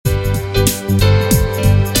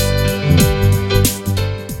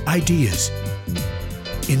Ideas,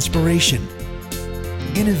 inspiration,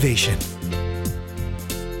 innovation.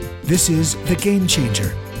 This is The Game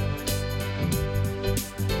Changer.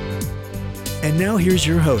 And now here's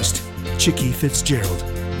your host, Chicke Fitzgerald.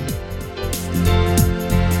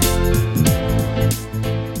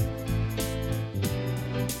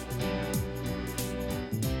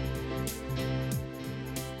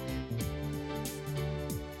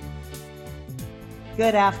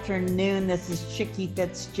 Good afternoon. This is Chicke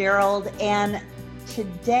Fitzgerald, and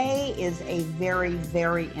today is a very,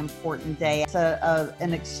 very important day. It's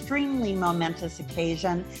an extremely momentous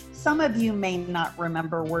occasion. Some of you may not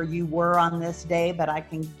remember where you were on this day, but I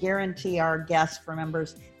can guarantee our guest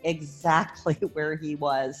remembers exactly where he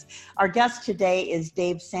was. Our guest today is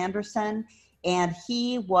Dave Sanderson, and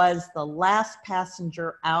he was the last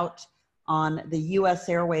passenger out on the U.S.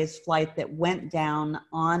 Airways flight that went down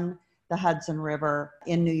on the Hudson River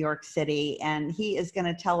in New York City. And he is going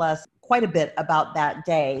to tell us quite a bit about that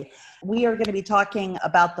day. We are going to be talking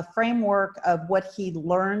about the framework of what he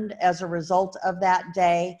learned as a result of that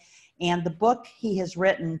day. And the book he has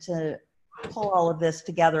written to pull all of this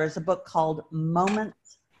together is a book called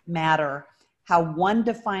Moments Matter: How One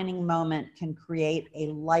Defining Moment Can Create a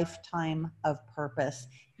Lifetime of Purpose.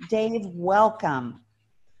 Dave, welcome.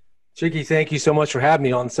 Chicke, thank you so much for having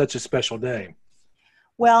me on such a special day.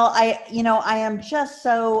 Well, I am just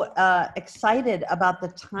so excited about the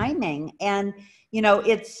timing. And,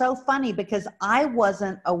 it's so funny because I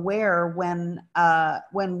wasn't aware when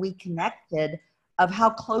we connected of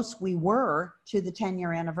how close we were to the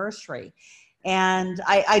 10-year anniversary. And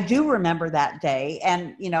I do remember that day.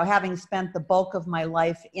 And, having spent the bulk of my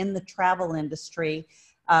life in the travel industry,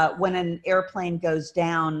 when an airplane goes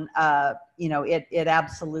down, it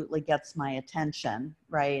absolutely gets my attention,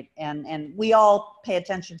 right? And we all pay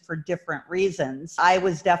attention for different reasons. I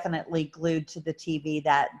was definitely glued to the TV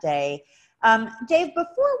that day. Dave,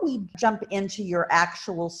 before we jump into your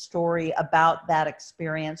actual story about that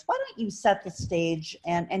experience, why don't you set the stage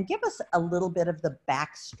and give us a little bit of the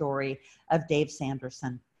backstory of Dave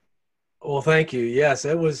Sanderson? Well, thank you. Yes,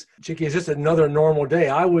 Chicke, it's just another normal day.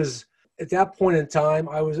 At that point in time,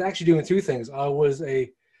 I was actually doing two things. I was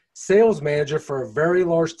a sales manager for a very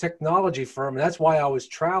large technology firm, and that's why I was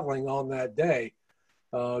traveling on that day,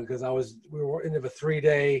 because we were in a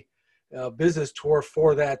 3-day business tour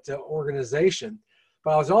for that organization.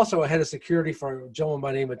 But I was also a head of security for a gentleman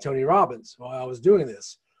by the name of Tony Robbins while I was doing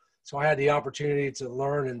this. So I had the opportunity to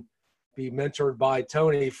learn and be mentored by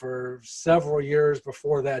Tony for several years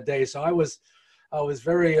before that day. So I was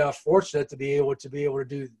very fortunate to be able to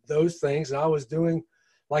do those things. And I was doing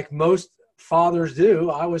like most fathers do.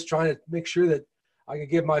 I was trying to make sure that I could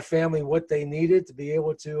give my family what they needed to be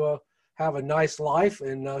able to have a nice life.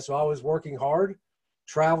 And so I was working hard,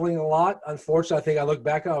 traveling a lot. Unfortunately, I think I look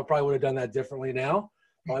back, I probably would have done that differently now.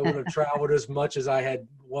 I wouldn't have traveled as much as I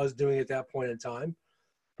was doing at that point in time.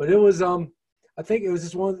 But it was, I think it was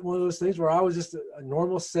just one of those things where I was just a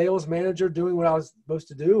normal sales manager doing what I was supposed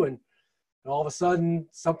to do. And all of a sudden,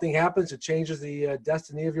 something happens that changes the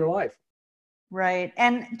destiny of your life. Right.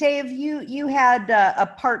 And Dave, you had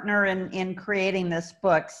a partner in creating this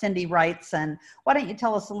book, Cindy Wrightson. Why don't you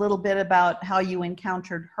tell us a little bit about how you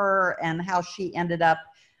encountered her and how she ended up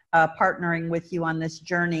partnering with you on this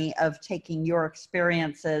journey of taking your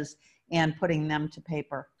experiences and putting them to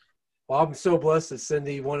paper? Well, I'm so blessed that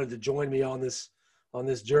Cindy wanted to join me on this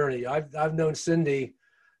journey. I've known Cindy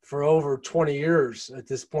for over 20 years at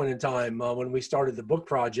this point in time when we started the book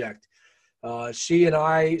project. She had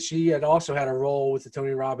also had a role with the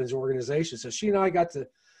Tony Robbins organization. So she and I got to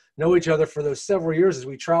know each other for those several years as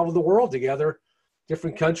we traveled the world together,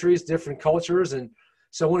 different countries, different cultures. And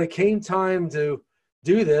so when it came time to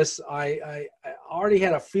do this, I already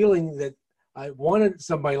had a feeling that I wanted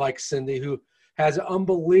somebody like Cindy who has an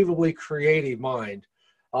unbelievably creative mind,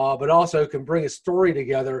 but also can bring a story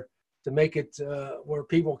together to make it where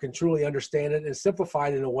people can truly understand it and simplify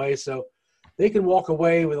it in a way so they can walk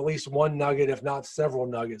away with at least one nugget, if not several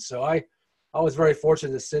nuggets. So I was very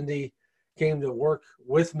fortunate that Cindy came to work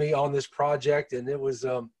with me on this project, and it was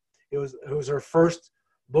her first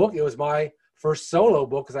book. It was my first solo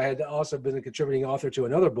book because I had also been a contributing author to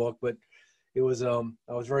another book, but it was I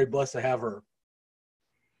was very blessed to have her.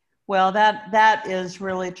 Well, that is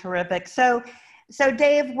really terrific. So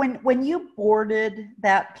Dave, when you boarded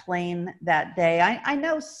that plane that day, I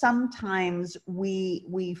know sometimes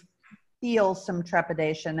we feel some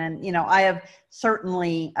trepidation, and I have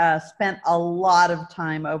certainly spent a lot of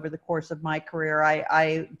time over the course of my career.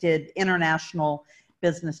 I did international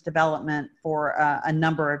business development for a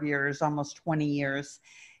number of years, almost 20 years.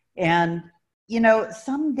 And,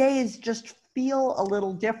 some days just feel a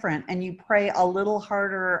little different, and you pray a little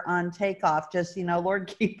harder on takeoff. Just,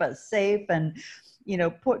 Lord, keep us safe, and,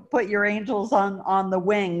 put your angels on the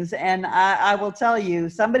wings. And I will tell you,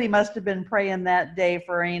 somebody must have been praying that day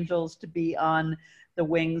for angels to be on the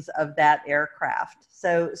wings of that aircraft.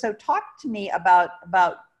 So talk to me about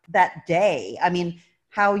that day. I mean,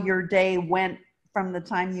 how your day went from the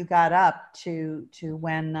time you got up to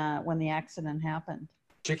when the accident happened.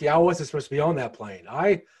 Chicke, I wasn't supposed to be on that plane.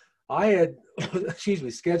 I had,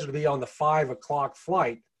 scheduled to be on the 5 o'clock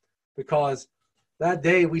flight, because that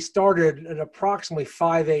day we started at approximately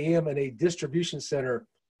 5 a.m. in a distribution center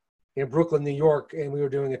in Brooklyn, New York, and we were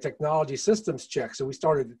doing a technology systems check. So we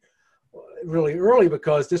started really early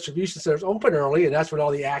because distribution centers open early, and that's when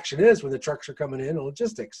all the action is, when the trucks are coming in and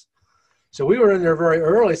logistics. So we were in there very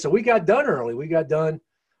early. So we got done early. We got done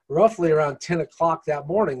roughly around 10 o'clock that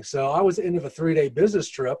morning. So I was into a 3-day business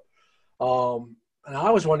trip. And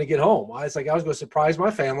I was wanting to get home. I was going to surprise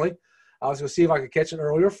my family. I was going to see if I could catch an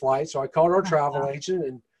earlier flight. So I called our travel agent,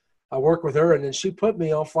 and I worked with her, and then she put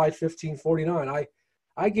me on flight 1549.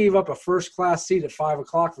 I gave up a first class seat at 5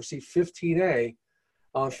 o'clock for seat 15A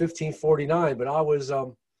on 1549, but I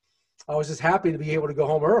was just happy to be able to go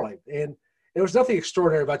home early. And there was nothing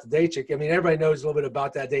extraordinary about the day, Chicke. I mean, everybody knows a little bit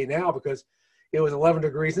about that day now because it was 11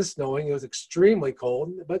 degrees and snowing. It was extremely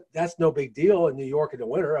cold, but that's no big deal in New York in the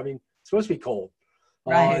winter. I mean, it's supposed to be cold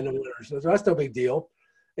in the winter, so that's no big deal.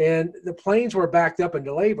 And the planes were backed up and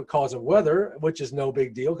delayed because of weather, which is no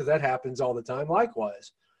big deal because that happens all the time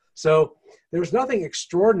likewise. So there was nothing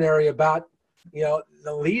extraordinary about, the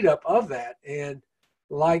lead up of that. And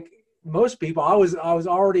like most people, I was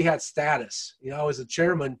already had status. I was a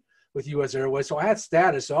chairman with U.S. Airways, so I had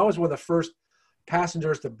status. So I was one of the first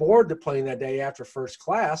passengers to board the plane that day after first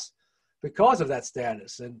class because of that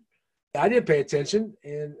status. And I didn't pay attention,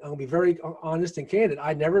 and I'll be very honest and candid.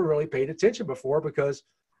 I never really paid attention before because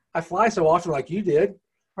I fly so often like you did.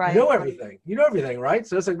 Right. You know everything. You know everything, right?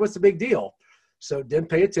 So it's like, what's the big deal? So didn't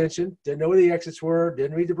pay attention, didn't know where the exits were,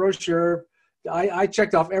 didn't read the brochure. I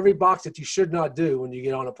checked off every box that you should not do when you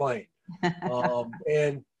get on a plane.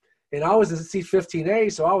 And I was in seat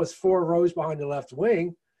 15A, so I was 4 rows behind the left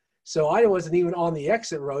wing. So I wasn't even on the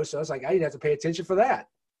exit row. So I was like, I didn't have to pay attention for that.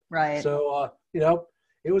 Right. So,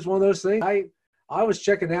 it was one of those things. I was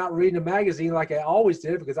checking out, reading a magazine like I always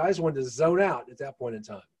did because I just wanted to zone out at that point in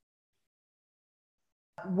time.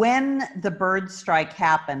 When the bird strike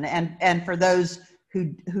happened, and for those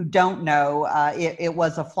who don't know, it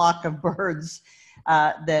was a flock of birds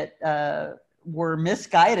that were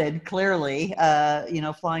misguided, clearly,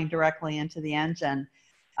 flying directly into the engine.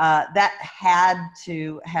 That had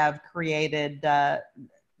to have created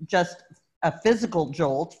just a physical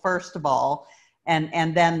jolt, first of all,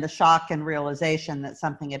 and then the shock and realization that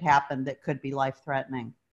something had happened that could be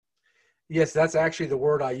life-threatening. Yes, that's actually the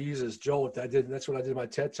word I use is jolt. That's what I did in my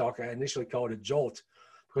TED Talk. I initially called it jolt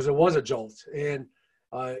because it was a jolt. And,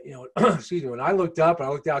 excuse me, when I looked up and I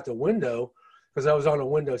looked out the window, because I was on a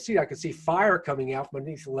window seat, I could see fire coming out from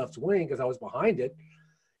underneath the left wing because I was behind it.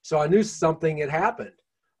 So I knew something had happened.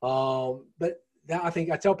 But that,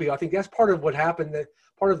 I tell people, I think that's part of what happened, that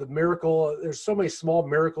part of the miracle. There's so many small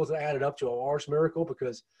miracles that added up to a large miracle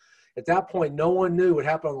because at that point, no one knew what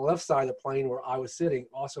happened on the left side of the plane where I was sitting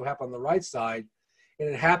also happened on the right side, and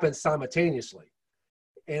it happened simultaneously.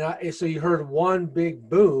 And so you heard one big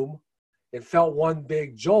boom and felt one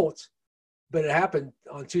big jolt, but it happened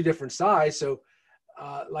on 2 different sides. So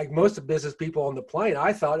like most of the business people on the plane,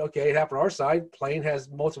 I thought, okay, it happened on our side. Plane has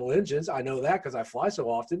multiple engines. I know that because I fly so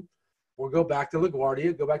often. We'll go back to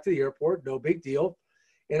LaGuardia, go back to the airport, no big deal.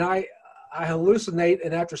 And I hallucinate,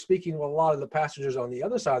 and after speaking with a lot of the passengers on the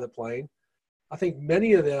other side of the plane, I think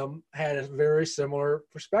many of them had a very similar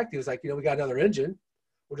perspective. It's like, we got another engine.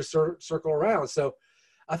 We'll just circle around. So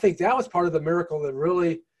I think that was part of the miracle that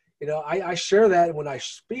really, I share that when I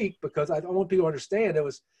speak because I want people to understand it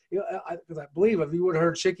was, because I believe if you would have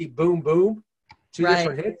heard Chicke boom, boom, 2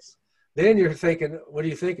 different hits, then you're thinking, what are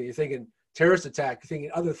you thinking? You're thinking terrorist attack, you're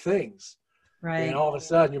thinking other things. Right. And all of a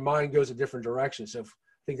sudden your mind goes a different direction. So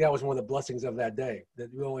I think that was one of the blessings of that day,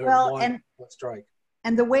 that we only heard one strike.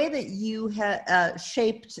 And the way that you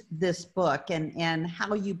shaped this book and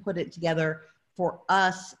how you put it together for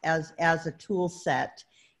us as a tool set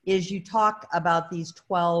is you talk about these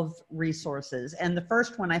 12 resources. And the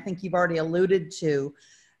first one I think you've already alluded to,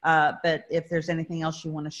 but if there's anything else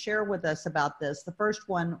you want to share with us about this, the first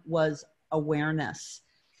one was awareness.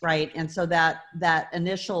 right? And so that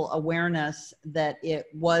initial awareness that it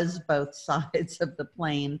was both sides of the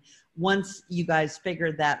plane, once you guys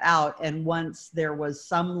figured that out, and once there was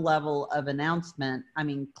some level of announcement, I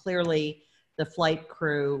mean, clearly the flight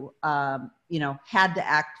crew, had to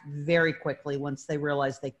act very quickly once they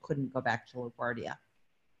realized they couldn't go back to LaGuardia.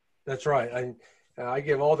 That's right. I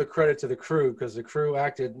give all the credit to the crew, because the crew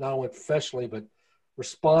acted not only professionally, but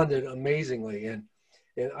responded amazingly. And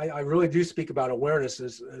I really do speak about awareness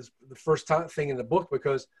as the first thing in the book,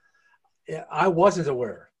 because I wasn't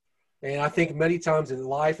aware. And I think many times in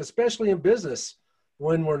life, especially in business,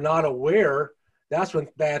 when we're not aware, that's when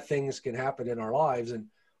bad things can happen in our lives. And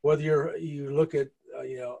whether you look at,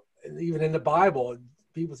 even in the Bible,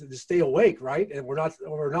 people say to stay awake, right? And we're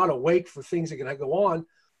not awake for things that can go on.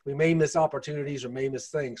 We may miss opportunities or may miss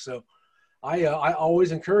things. So I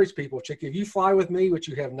always encourage people, Chicke, if you fly with me, which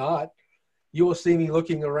you have not, you will see me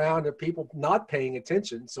looking around at people not paying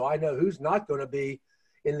attention. So I know who's not going to be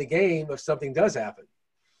in the game if something does happen.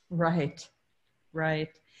 Right.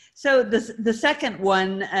 So the second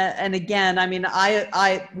one, and again, I mean,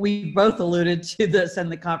 we both alluded to this in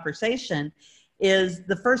the conversation, is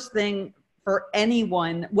the first thing for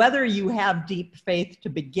anyone, whether you have deep faith to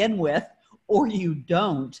begin with or you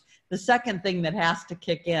don't, the second thing that has to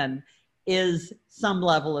kick in is some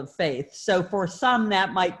level of faith. So for some,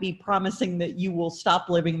 that might be promising that you will stop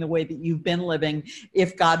living the way that you've been living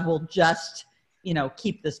if God will just,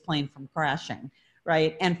 keep this plane from crashing,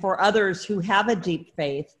 right? And for others who have a deep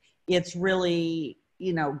faith, it's really,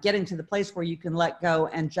 getting to the place where you can let go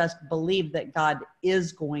and just believe that God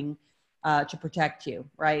is going to protect you,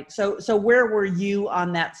 right? So where were you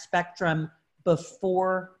on that spectrum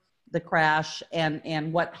before the crash,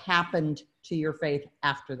 and what happened to your faith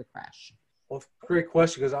after the crash? Well, great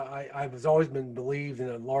question, because I've always been believed in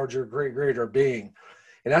a larger, greater being.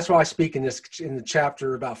 And that's why I speak in the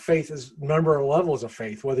chapter about faith, is a number of levels of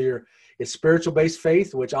faith, whether it's spiritual-based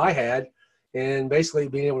faith, which I had, and basically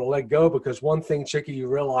being able to let go, because one thing, Chicke, you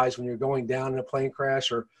realize when you're going down in a plane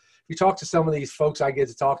crash, or if you talk to some of these folks I get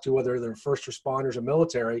to talk to, whether they're first responders or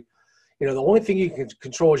military, the only thing you can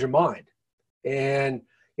control is your mind. And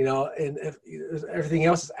and if everything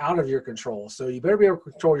else is out of your control. So you better be able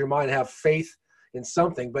to control your mind and have faith in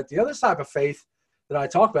something. But the other type of faith that I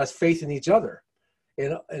talk about is faith in each other,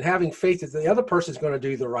 and having faith that the other person is going to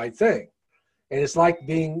do the right thing. And it's like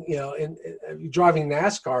being, driving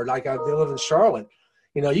NASCAR, like I live in Charlotte.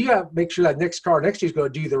 You got to make sure that next car next to you is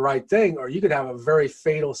going to do the right thing, or you could have a very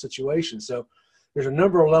fatal situation. So there's a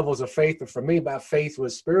number of levels of faith. But for me, about faith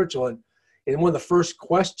was spiritual. And one of the first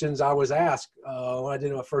questions I was asked when I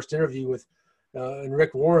did my first interview with in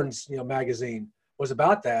Rick Warren's magazine was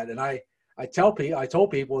about that. And I told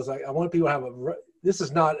people, it's like, I want people to have this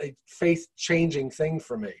is not a faith changing thing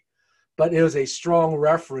for me, but it was a strong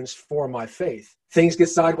reference for my faith. Things get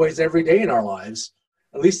sideways every day in our lives.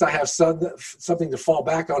 At least I have something to fall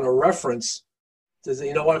back on, a reference to say,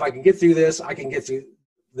 if I can get through this, I can get through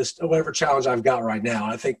this, whatever challenge I've got right now.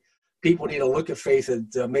 And I think people need to look at faith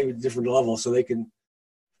at maybe different levels so they can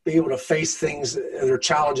be able to face things, their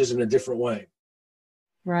challenges, in a different way.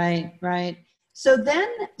 Right. So then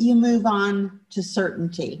you move on to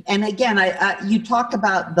certainty. And again, you talk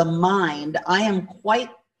about the mind. I am quite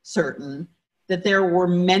certain that there were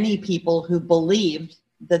many people who believed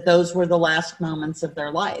that those were the last moments of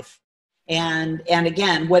their life. And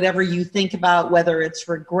again, whatever you think about, whether it's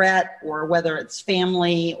regret or whether it's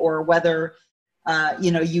family or whether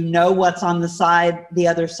what's on the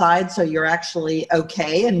other side, so you're actually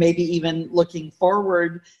okay, and maybe even looking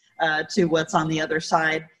forward to what's on the other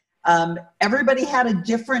side. Everybody had a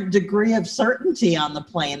different degree of certainty on the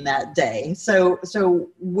plane that day. So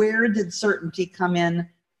where did certainty come in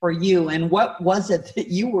for you, and what was it that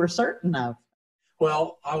you were certain of?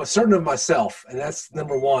 Well, I was certain of myself, and that's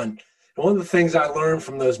number one. And one of the things I learned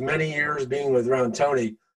from those many years being around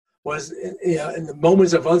Tony was, in the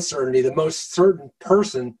moments of uncertainty, the most certain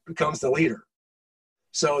person becomes the leader.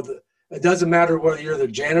 So it doesn't matter whether you're the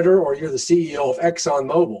janitor or you're the CEO of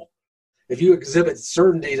ExxonMobil. If you exhibit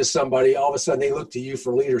certainty to somebody, all of a sudden they look to you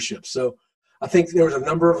for leadership. So I think there was a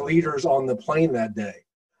number of leaders on the plane that day.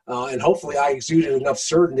 And hopefully I exuded enough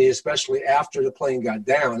certainty, especially after the plane got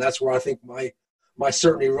down. Be where I think my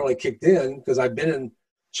certainty really kicked in, because I've been in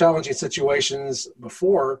challenging situations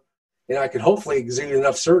before, and I could hopefully exude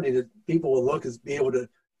enough certainty that people will be able to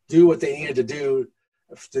do what they needed to do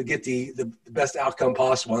to get the best outcome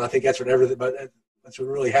possible. And I think that's what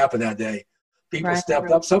really happened that day. People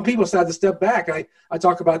stepped up. Some people had to step back. I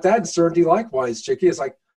talk about that in certainty likewise, Chicke. It's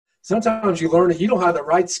like sometimes you learn that you don't have the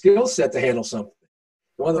right skill set to handle something,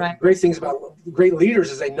 One of the Right. great things about great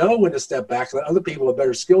leaders is they know when to step back, let other people with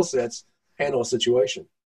better skill sets handle a situation.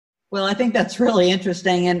 Well, I think that's really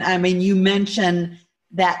interesting. And I mean, you mentioned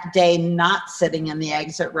that day not sitting in the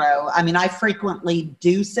exit row. I mean, I frequently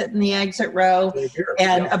do sit in the exit row.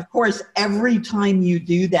 And of course, every time you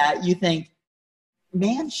do that, you think,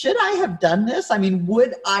 man, should I have done this? I mean,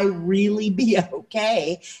 would I really be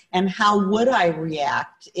okay? And how would I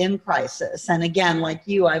react in crisis? And again, like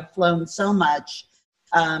you, I've flown so much.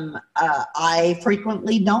 I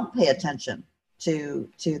frequently don't pay attention to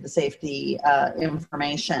the safety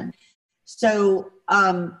information. So,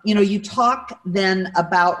 you talk then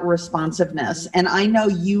about responsiveness, and I know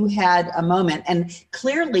you had a moment, and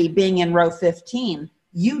clearly being in row 15,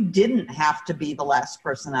 you didn't have to be the last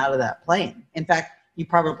person out of that plane. In fact, you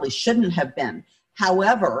probably shouldn't have been.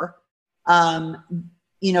 However,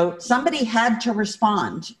 somebody had to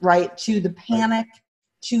respond, right, to the panic,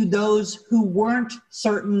 to those who weren't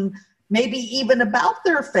certain, maybe even about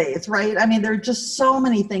their faith, right? I mean, there are just so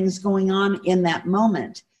many things going on in that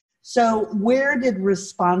moment. So where did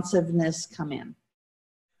responsiveness come in?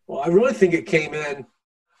 Well, I really think it came in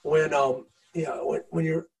when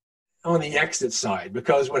you're on the exit side,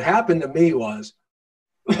 because what happened to me was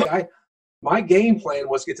my game plan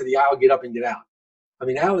was get to the aisle, get up and get out. I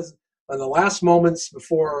mean, that was in the last moments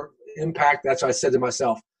before impact. That's what I said to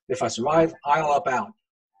myself, if I survive, aisle up, out.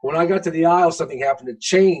 When I got to the aisle, something happened that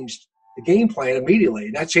changed the game plan immediately.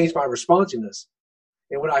 And that changed my responsiveness.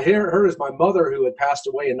 And what I heard is my mother, who had passed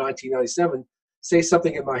away in 1997, say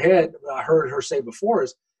something in my head that I heard her say before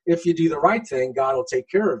is, if you do the right thing, God will take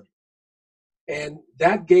care of you. And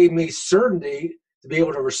that gave me certainty to be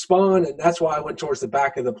able to respond. And that's why I went towards the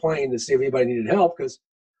back of the plane to see if anybody needed help, because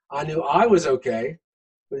I knew I was okay.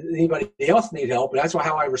 But anybody else need help? And that's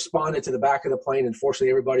how I responded to the back of the plane. And fortunately,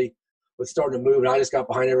 everybody was starting to move, and I just got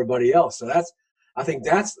behind everybody else. So I think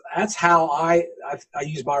that's how I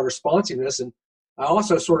use my responsiveness. And I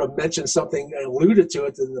also sort of mentioned something, alluded to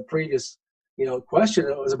it in the previous, question.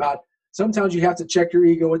 It was about sometimes you have to check your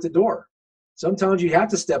ego at the door. Sometimes you have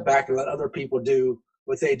to step back and let other people do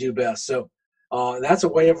what they do best. So that's a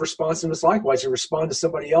way of responsiveness. Likewise, you respond to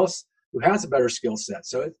somebody else who has a better skill set.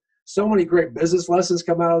 So so many great business lessons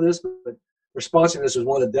come out of this, but responsiveness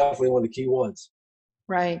was definitely one of the key ones.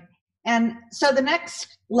 Right. And so the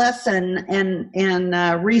next lesson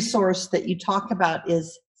and resource that you talk about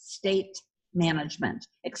is state management.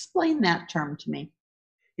 Explain that term to me.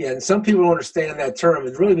 Yeah, and some people don't understand that term.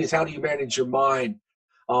 It really means how do you manage your mind,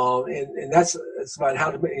 and that's about how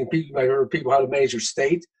to. People might hear people how to manage your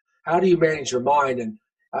state. How do you manage your mind? And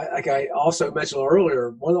like I also mentioned earlier,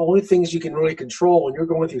 one of the only things you can really control when you're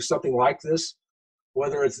going through something like this,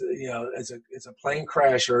 whether it's it's a plane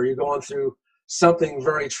crash or you're going through something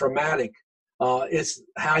very traumatic, it's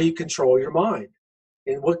how you control your mind.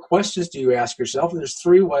 And what questions do you ask yourself? And there's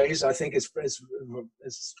three ways. I think it's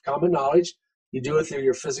common knowledge. You do it through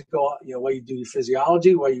your physical, way you do your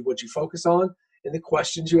physiology, what you focus on, and the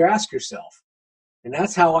questions you ask yourself. And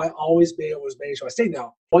that's how I always be able to manage my state.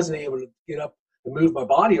 Now, I wasn't able to get up and move my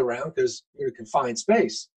body around because you're in a confined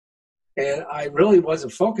space. And I really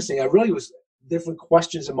wasn't focusing. I really was different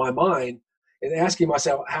questions in my mind and asking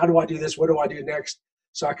myself, how do I do this? What do I do next?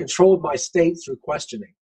 So I controlled my state through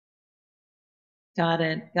questioning. Got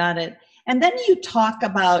it. And then you talk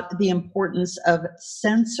about the importance of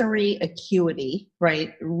sensory acuity,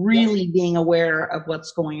 right? Really being aware of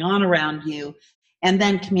what's going on around you, and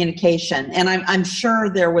then communication. And I'm sure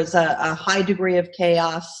there was a high degree of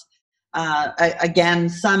chaos. Again,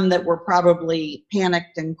 some that were probably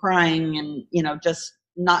panicked and crying and, just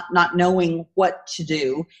not knowing what to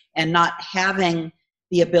do and not having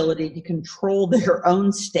the ability to control their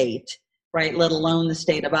own state, right? Let alone the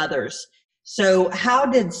state of others. So how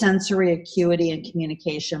did sensory acuity and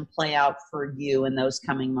communication play out for you in those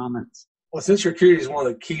coming moments? Well, sensory acuity is one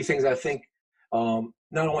of the key things I think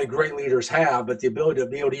not only great leaders have, but the ability to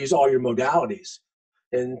be able to use all your modalities.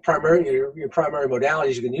 And primarily, your primary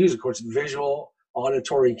modalities you can use, of course, visual,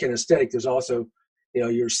 auditory, and kinesthetic. There's also,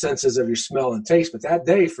 your senses of your smell and taste. But that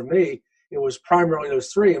day, for me, it was primarily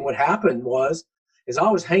those three. And what happened is I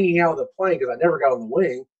was hanging out of the plane because I never got on the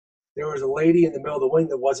wing. There was a lady in the middle of the wing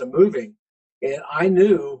that wasn't moving. And I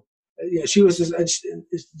knew, she was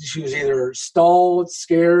either stalled,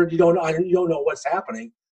 scared. You don't know what's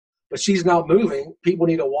happening, but she's not moving. People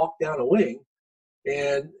need to walk down a wing,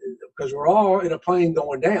 and because we're all in a plane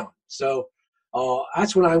going down. So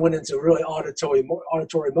that's when I went into really auditory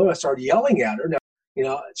mode. I started yelling at her.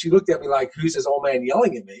 Now, she looked at me like, "Who's this old man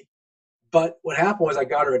yelling at me?" But what happened was I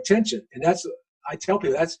got her attention, and I tell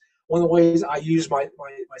people that's one of the ways I use my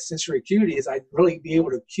sensory acuity is I really be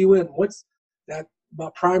able to cue in what's that my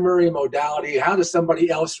primary modality. How does somebody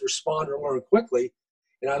else respond or learn quickly?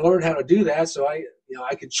 And I learned how to do that, so I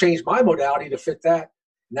could change my modality to fit that,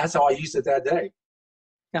 and that's how I used it that day.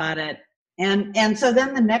 Got it. And so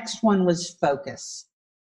then the next one was focus.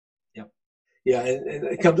 Yep. Yeah, and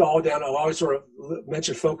it comes all down. I've always sort of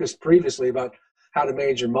mentioned focus previously about how to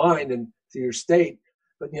manage your mind and through your state,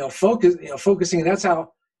 but focusing, and that's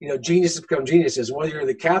how geniuses become geniuses. Whether you're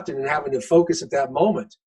the captain and having to focus at that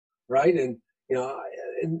moment, right? And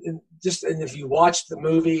and if you watch the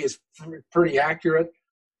movie, it's pretty accurate.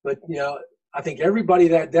 But I think everybody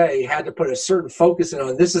that day had to put a certain focus in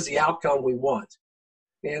on this is the outcome we want.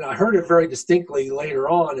 And I heard it very distinctly later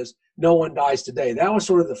on as no one dies today. That was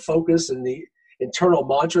sort of the focus and the internal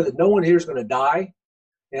mantra that no one here is going to die.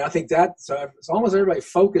 And I think so as long as everybody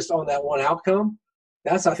focused on that one outcome,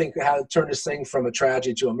 that's, I think, how to turn this thing from a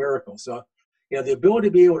tragedy to a miracle. So, the ability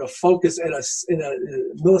to be able to focus in a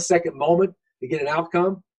millisecond moment to get an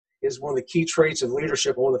outcome is one of the key traits of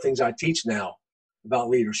leadership, and one of the things I teach now about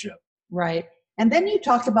leadership. Right. And then you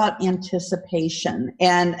talk about anticipation.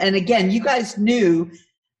 And again, you guys knew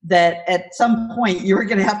that at some point you were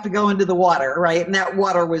going to have to go into the water, right? And that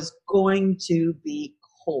water was going to be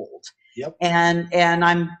cold. Yep. And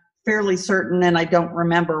I'm fairly certain, and I don't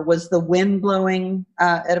remember, was the wind blowing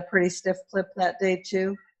at a pretty stiff clip that day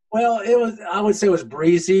too? Well, I would say it was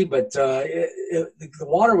breezy, but the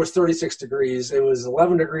water was 36 degrees. It was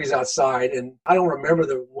 11 degrees outside, and I don't remember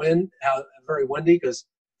the wind, how very windy, because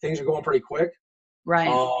things are going pretty quick. Right.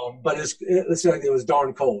 But let's say it was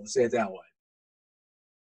darn cold, to say it that way.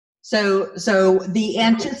 So the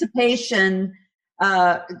anticipation,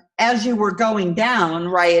 as you were going down,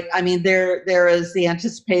 right? I mean, there is the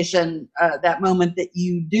anticipation, that moment that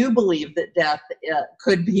you do believe that death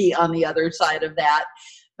could be on the other side of that.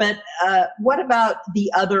 But what about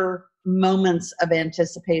the other moments of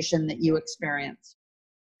anticipation that you experienced?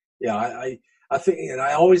 Yeah, I think, and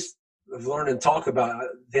I always have learned and talk about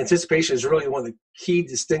the anticipation is really one of the key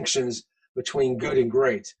distinctions between good and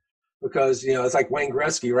great, because it's like Wayne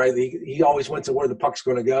Gretzky, right? He always went to where the puck's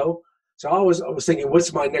going to go. So I was thinking,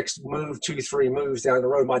 what's my next move? 2-3 moves down the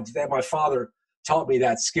road. My father taught me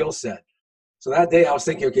that skill set. So that day I was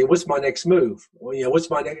thinking, okay, what's my next move? Well,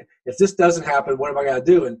 what's my next? If this doesn't happen, what am I going to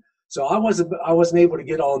do? And so I wasn't able to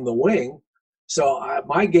get on the wing. So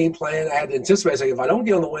my game plan, I had to anticipate, saying, if I don't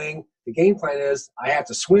get on the wing, the game plan is I have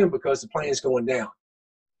to swim because the plane is going down.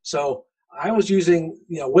 So I was using,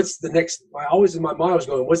 what's the next? I always in my mind was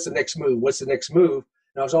going, what's the next move? What's the next move?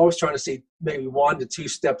 And I was always trying to see maybe 1 to 2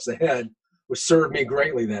 steps ahead, which served me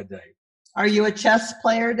greatly that day. Are you a chess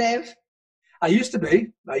player, Dave? I used to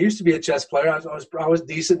be a chess player. I was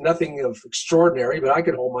decent, nothing of extraordinary, but I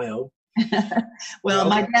could hold my own. Well,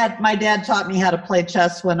 my dad taught me how to play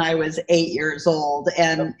chess when I was 8 years old,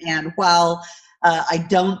 and while I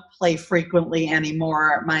don't play frequently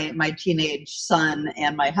anymore, my teenage son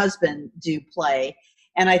and my husband do play,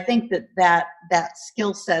 and I think that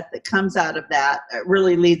skill set that comes out of that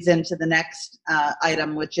really leads into the next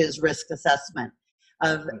item, which is risk assessment.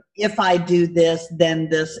 Of if I do this, then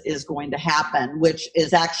this is going to happen, which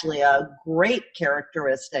is actually a great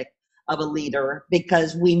characteristic of a leader,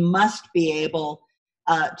 because we must be able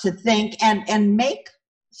to think and make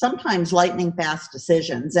sometimes lightning fast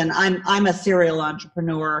decisions. And I'm a serial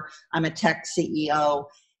entrepreneur. I'm a tech CEO,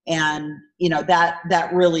 and that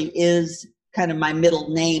really is kind of my middle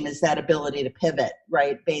name, is that ability to pivot,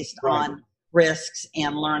 right, based on risks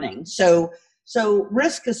and learning. So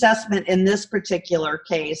risk assessment in this particular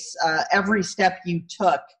case, every step you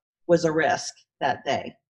took was a risk that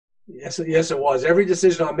day. Yes, it was. Every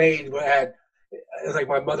decision I made had, like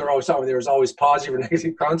my mother always taught me, there was always positive or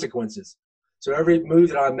negative consequences. So every move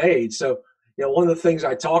that I made. So, one of the things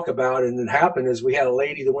I talk about and it happened is we had a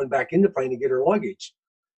lady that went back in the plane to get her luggage.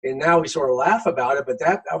 And now we sort of laugh about it, but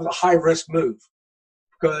that was a high risk move,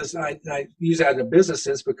 because I use that in a business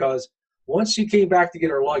sense, because once she came back to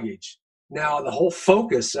get her luggage, now the whole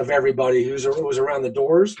focus of everybody who was around the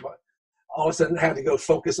doors all of a sudden had to go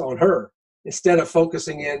focus on her instead of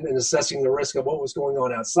focusing in and assessing the risk of what was going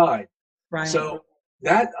on outside. Right. So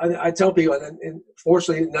that I tell people, and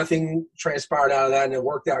fortunately nothing transpired out of that, and it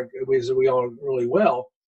worked out as we all really well.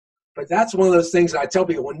 But that's one of those things that I tell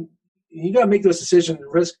people, when you got to make those decisions,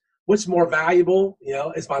 risk what's more valuable.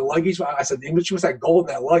 Is my luggage. I said, she was that gold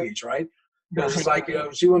in that luggage, right? Because it's like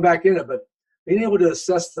she went back in it, but being able to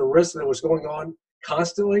assess the risk that was going on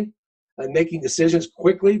constantly and making decisions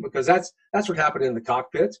quickly, because that's what happened in the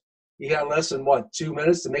cockpit. He had less than 2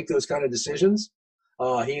 minutes to make those kind of decisions.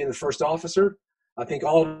 He and the first officer. I think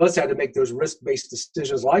all of us had to make those risk-based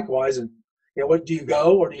decisions likewise. And what do you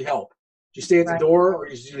go or do you help? Do you stay at the door or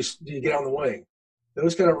do you get on the wing?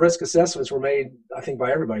 those kind of risk assessments were made, I think,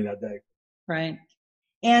 by everybody that day. Right.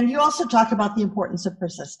 And you also talk about the importance of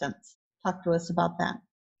persistence. Talk to us about that.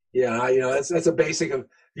 Yeah, that's a basic of, have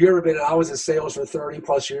you ever been, I was in sales for 30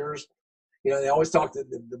 plus years. They always talk that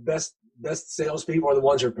the best salespeople are the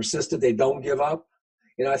ones who are persistent. They don't give up.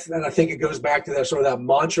 And I think it goes back to that sort of that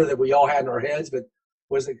mantra that we all had in our heads, but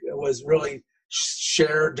was really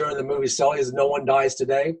shared during the movie Sully, is no one dies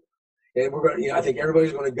today. And we're going to, I think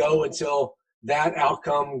everybody's going to go until that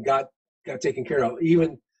outcome got taken care of.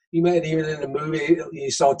 Even in the movie,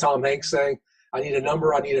 you saw Tom Hanks saying, I need a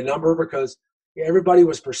number, because everybody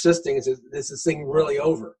was persisting. Is this thing really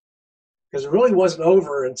over? Because it really wasn't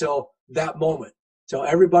over until that moment, until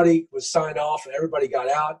everybody was signed off and everybody got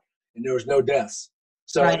out and there was no deaths.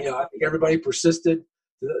 So, right. I think everybody persisted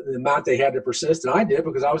the amount they had to persist. And I did,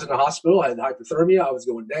 because I was in the hospital, I had hypothermia, I was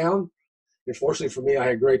going down. And fortunately for me, I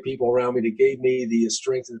had great people around me that gave me the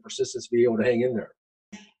strength and the persistence to be able to hang in there.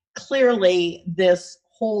 Clearly, this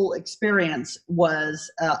whole experience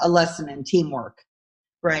was a lesson in teamwork,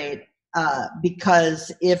 right?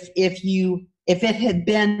 Because if it had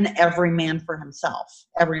been every man for himself,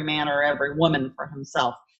 every man or every woman for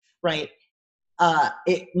himself, right,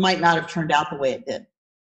 it might not have turned out the way it did.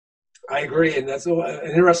 I agree. And that's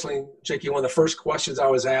interesting, Chicke. One of the first questions I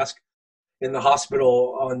was asked in the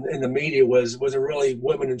hospital in the media was it really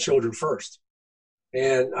women and children first?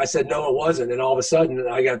 And I said, no, it wasn't. And all of a sudden,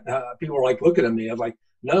 I got people were like looking at me. I was like,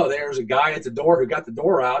 no, there's a guy at the door who got the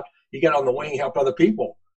door out. He got on the wing, helped other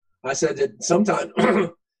people. I said that sometimes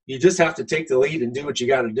you just have to take the lead and do what you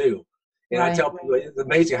got to do. And right. I tell people, it's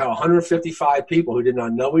amazing how 155 people who did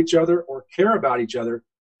not know each other or care about each other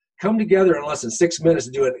come together in less than 6 minutes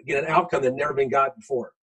to get an outcome that never been got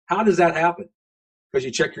before. How does that happen? Because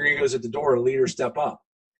you check your egos at the door and leaders step up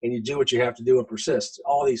and you do what you have to do and persist.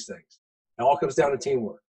 All these things. It all comes down to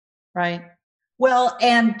teamwork. Right. Well,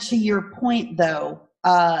 and to your point, though,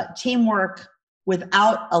 teamwork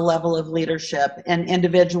without a level of leadership and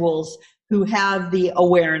individuals who have the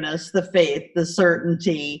awareness, the faith, the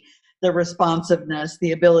certainty, the responsiveness,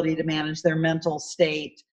 the ability to manage their mental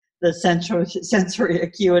state, the sensory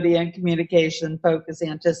acuity and communication, focus,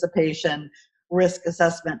 anticipation, risk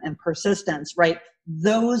assessment, and persistence, right?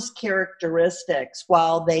 Those characteristics,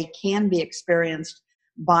 while they can be experienced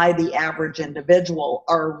by the average individual,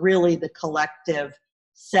 are really the collective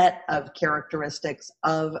set of characteristics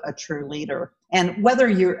of a true leader. And whether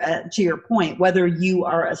you're, to your point, whether you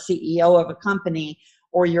are a CEO of a company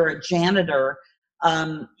or you're a janitor,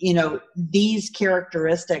 these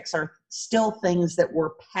characteristics are still things that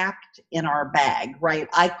were packed in our bag, right?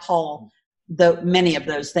 I call many of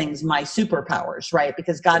those things my superpowers, right?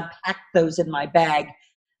 Because God packed those in my bag.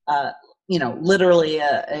 Literally,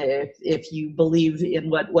 if you believe in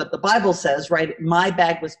what the Bible says, right? My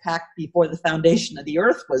bag was packed before the foundation of the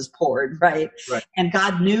earth was poured, right? And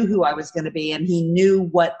God knew who I was going to be, and He knew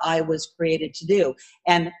what I was created to do,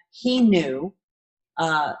 and He knew,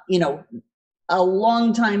 a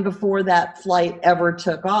long time before that flight ever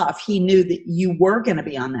took off, He knew that you were going to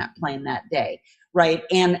be on that plane that day, right?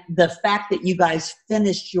 And the fact that you guys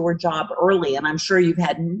finished your job early, and I'm sure you've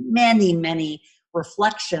had many, many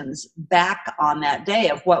reflections back on that day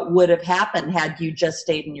of what would have happened had you just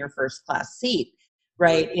stayed in your first class seat,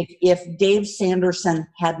 right? If Dave Sanderson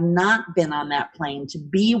had not been on that plane to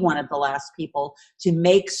be one of the last people to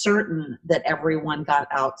make certain that everyone got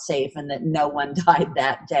out safe and that no one died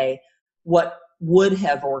that day, what would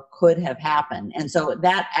have or could have happened? And so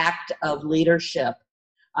that act of leadership,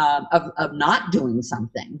 of not doing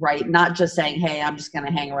something, right? Not just saying, hey, I'm just going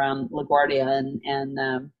to hang around LaGuardia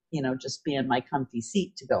and just be in my comfy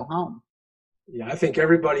seat to go home. Yeah, I think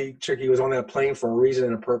everybody, Chicke, was on that plane for a reason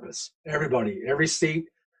and a purpose. Everybody, every seat,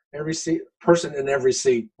 person in every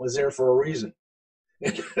seat was there for a reason.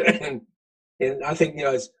 and I think,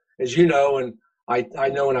 as you know, and I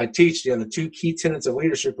know when I teach, the two key tenets of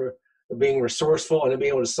leadership are being resourceful and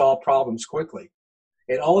being able to solve problems quickly.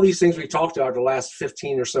 And all these things we talked about the last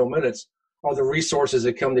 15 or so minutes are the resources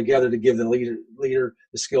that come together to give the leader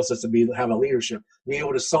the skill sets to have a leadership, be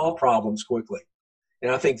able to solve problems quickly.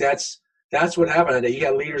 And I think that's what happened. You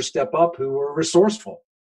got leaders step up who are resourceful.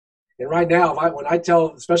 And right now, when I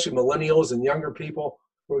tell, especially millennials and younger people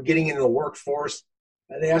who are getting into the workforce,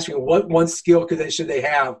 and they ask me what one skill should they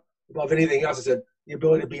have above anything else, I said the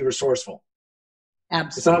ability to be resourceful.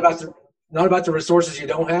 Absolutely. It's not about the resources you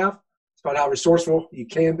don't have. It's about how resourceful you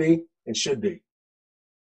can be and should be.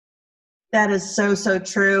 That is so, so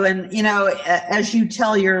true. And, as you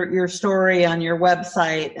tell your story on your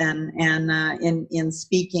website and in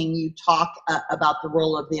speaking, you talk about the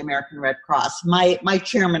role of the American Red Cross. My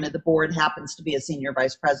chairman of the board happens to be a senior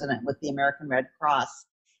vice president with the American Red Cross.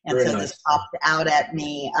 And Very so nice. this popped out at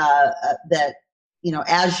me that,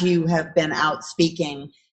 as you have been out speaking,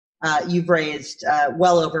 you've raised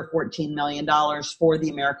well over $14 million for the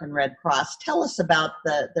American Red Cross. Tell us about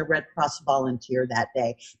the Red Cross volunteer that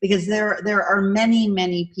day, because there are many,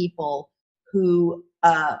 many people who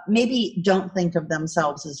maybe don't think of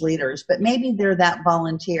themselves as leaders, but maybe they're that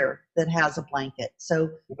volunteer that has a blanket. So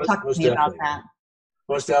talk to me about that.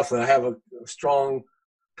 Most definitely. I have a strong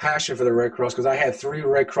passion for the Red Cross because I had 3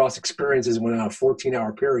 Red Cross experiences within a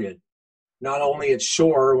 14-hour period. Not only at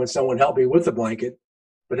shore when someone helped me with the blanket,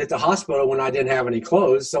 but at the hospital, when I didn't have any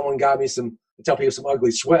clothes, someone got me I tell people some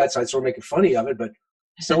ugly sweats. I sort of making funny of it, but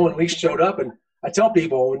someone at least showed up. And I tell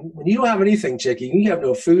people, when you don't have anything, Chicke, you have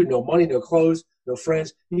no food, no money, no clothes, no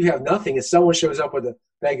friends, you have nothing, and someone shows up with a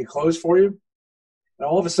bag of clothes for you, and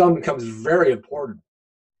all of a sudden it becomes very important.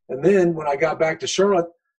 And then when I got back to Charlotte,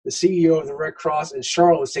 the CEO of the Red Cross in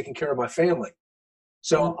Charlotte was taking care of my family.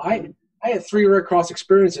 So I had 3 Red Cross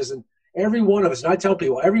experiences, and every one of us, and I tell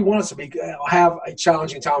people, every one of us will have a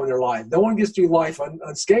challenging time in their life. No one gets through life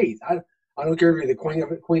unscathed. I don't care if you're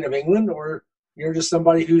the Queen of England or you're just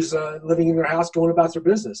somebody who's living in their house going about their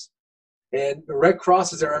business. And the Red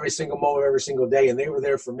Cross is there every single moment, every single day, and they were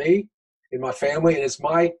there for me and my family, and it's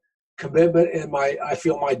my commitment and I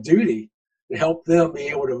feel my duty to help them be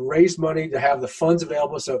able to raise money, to have the funds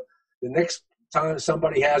available, so the next time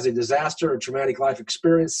somebody has a disaster or traumatic life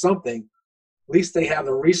experience, something, at least they have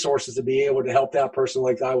the resources to be able to help that person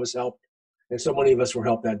like I was helped, and so many of us were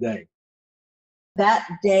helped that day. That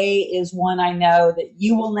day is one I know that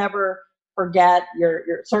you will never forget.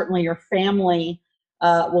 Certainly your family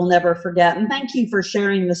will never forget. And thank you for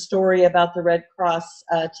sharing the story about the Red Cross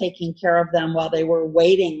taking care of them while they were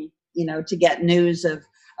waiting, to get news of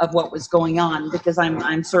what was going on. Because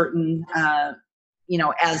I'm certain,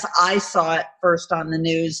 as I saw it first on the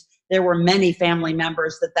news, there were many family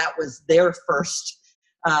members that was their first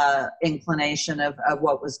inclination of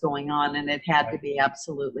what was going on, and it had to be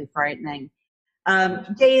absolutely frightening.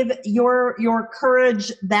 Dave, your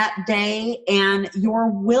courage that day and your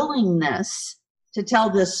willingness to tell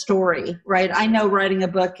this story, right? I know writing a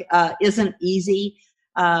book isn't easy.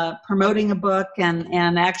 Promoting a book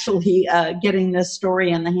and actually getting this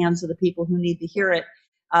story in the hands of the people who need to hear it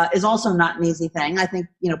is also not an easy thing. I think,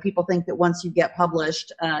 people think that once you get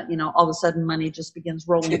published, all of a sudden money just begins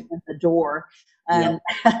rolling in the door. And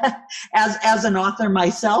as an author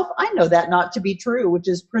myself, I know that not to be true, which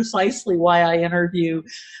is precisely why I interview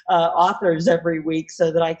authors every week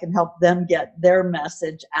so that I can help them get their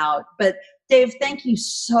message out. But Dave, thank you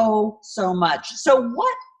so, so much. So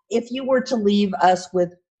what if you were to leave us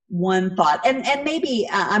with one thought, and maybe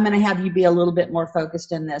I'm going to have you be a little bit more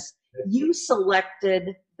focused in this. You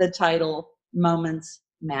selected the title Moments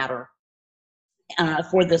Matter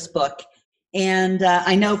for this book. And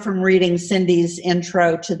I know from reading Cindy's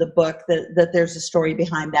intro to the book that there's a story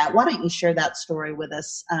behind that. Why don't you share that story with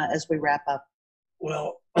us as we wrap up?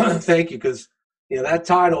 Well, thank you, because that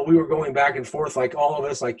title, we were going back and forth, like all of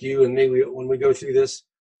us, like you and me, when we go through this,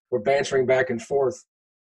 we're bantering back and forth.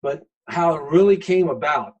 But how it really came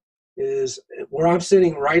about is where I'm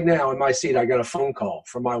sitting right now in my seat, I got a phone call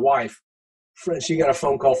from my wife. She got a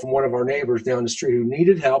phone call from one of our neighbors down the street who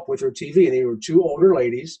needed help with her TV. And they were 2 older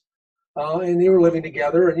ladies, and they were living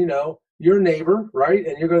together. And, you're a neighbor, right?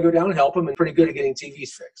 And you're going to go down and help them, and pretty good at getting TVs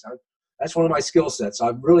fixed. That's one of my skill sets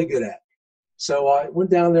I'm really good at. So I went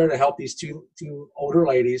down there to help these two older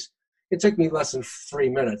ladies. It took me less than 3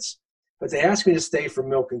 minutes, but they asked me to stay for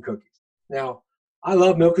milk and cookies. Now, I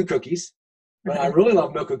love milk and cookies, but I really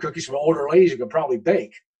love milk and cookies from older ladies who can probably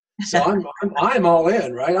bake. So I'm all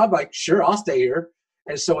in, right? I'm like, sure, I'll stay here.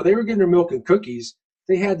 And so they were getting their milk and cookies.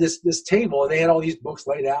 They had this table, and they had all these books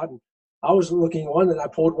laid out. And I was looking at one, and I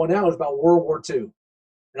pulled one out. It was about World War II.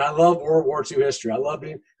 And I love World War II history. I love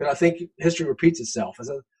it because I think history repeats itself.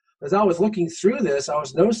 As I was looking through this, I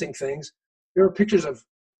was noticing things. There were pictures of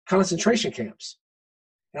concentration camps.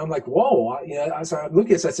 And I'm like, whoa. So I'm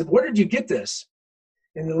looking at this. I said, where did you get this?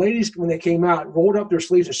 And the ladies, when they came out, rolled up their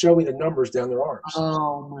sleeves and showed me the numbers down their arms.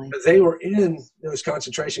 Oh, my. But they were in those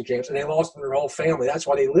concentration camps, and they lost their whole family. That's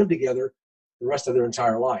why they lived together the rest of their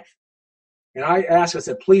entire life. And I asked, I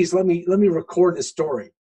said, please let me record this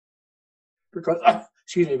story. Because,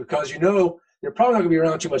 because they're probably not going to be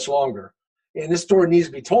around too much longer. And this story needs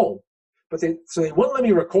to be told. So they wouldn't let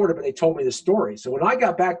me record it, but they told me the story. So when I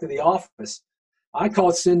got back to the office, I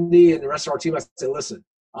called Cindy and the rest of our team. I said, listen,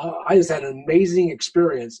 I just had an amazing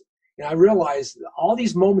experience. And I realized all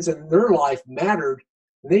these moments in their life mattered.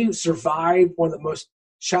 And they survived one of the most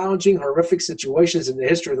challenging, horrific situations in the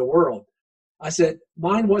history of the world. I said,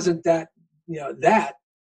 mine wasn't that,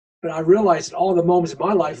 but I realized that all the moments in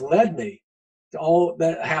my life led me to all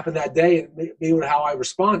that happened that day and maybe how I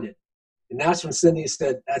responded. And that's when Cindy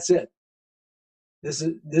said, that's it.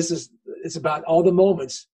 It's about all the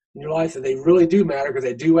moments in your life that they really do matter because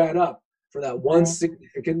they do add up for that one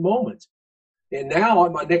significant moment. And now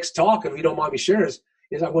my next talk, if you don't mind me sharing,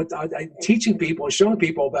 is I'm teaching people and showing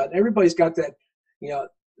people about everybody's got that,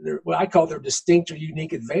 what I call their distinct or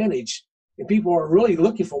unique advantage. And people are really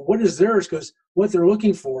looking for what is theirs, because what they're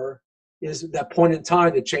looking for is that point in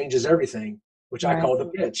time that changes everything, which I call the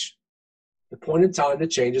pitch. The point in time that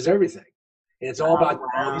changes everything. And it's all about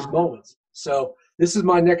all these moments. So this is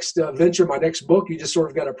my next venture, my next book. You just sort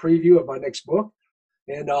of got a preview of my next book.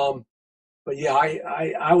 And, but yeah,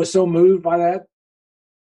 I was so moved by that.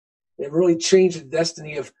 It really changed the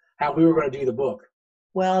destiny of how we were going to do the book.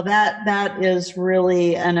 Well, that is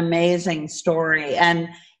really an amazing story. And,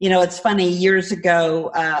 it's funny, years ago,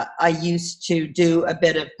 I used to do a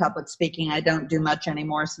bit of public speaking. I don't do much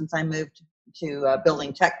anymore since I moved to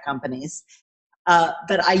building tech companies.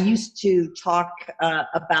 But I used to talk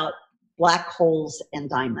about black holes and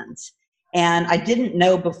diamonds. And I didn't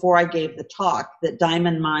know before I gave the talk that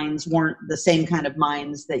diamond mines weren't the same kind of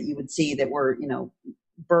mines that you would see that were,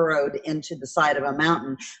 burrowed into the side of a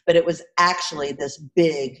mountain, but it was actually this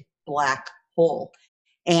big black hole.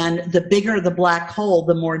 And the bigger the black hole,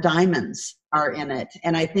 the more diamonds are in it.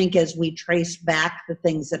 And I think as we trace back the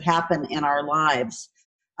things that happen in our lives,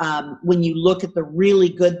 when you look at the really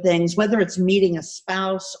good things, whether it's meeting a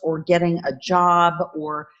spouse or getting a job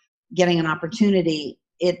or getting an opportunity,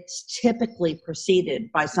 it's typically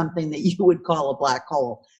preceded by something that you would call a black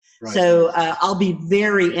hole. Right. So I'll be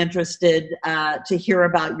very interested to hear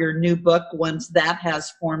about your new book once that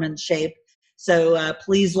has form and shape. So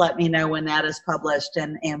please let me know when that is published,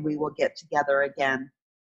 and we will get together again.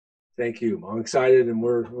 Thank you. I'm excited, and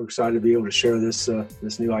we're excited to be able to share this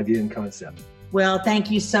new idea and concept. Well,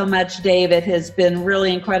 thank you so much, Dave. It has been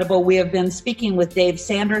really incredible. We have been speaking with Dave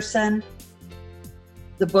Sanderson.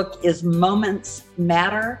 The book is Moments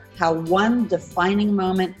Matter: How One Defining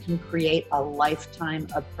Moment Can Create a Lifetime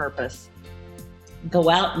of Purpose. Go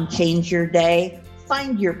out and change your day,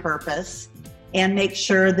 find your purpose, and make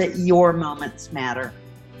sure that your moments matter.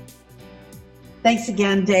 Thanks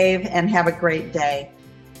again, Dave, and have a great day.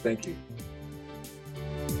 Thank you.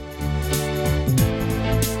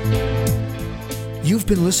 You've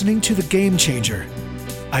been listening to The Game Changer.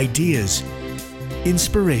 Ideas,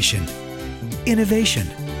 inspiration, innovation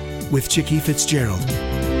with Chicke Fitzgerald.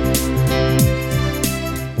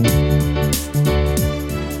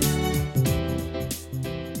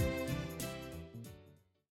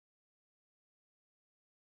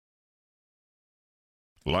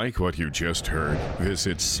 Like what you just heard?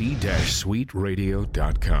 Visit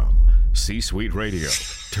c-suiteradio.com. C-Suite Radio,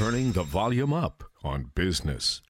 turning the volume up on business.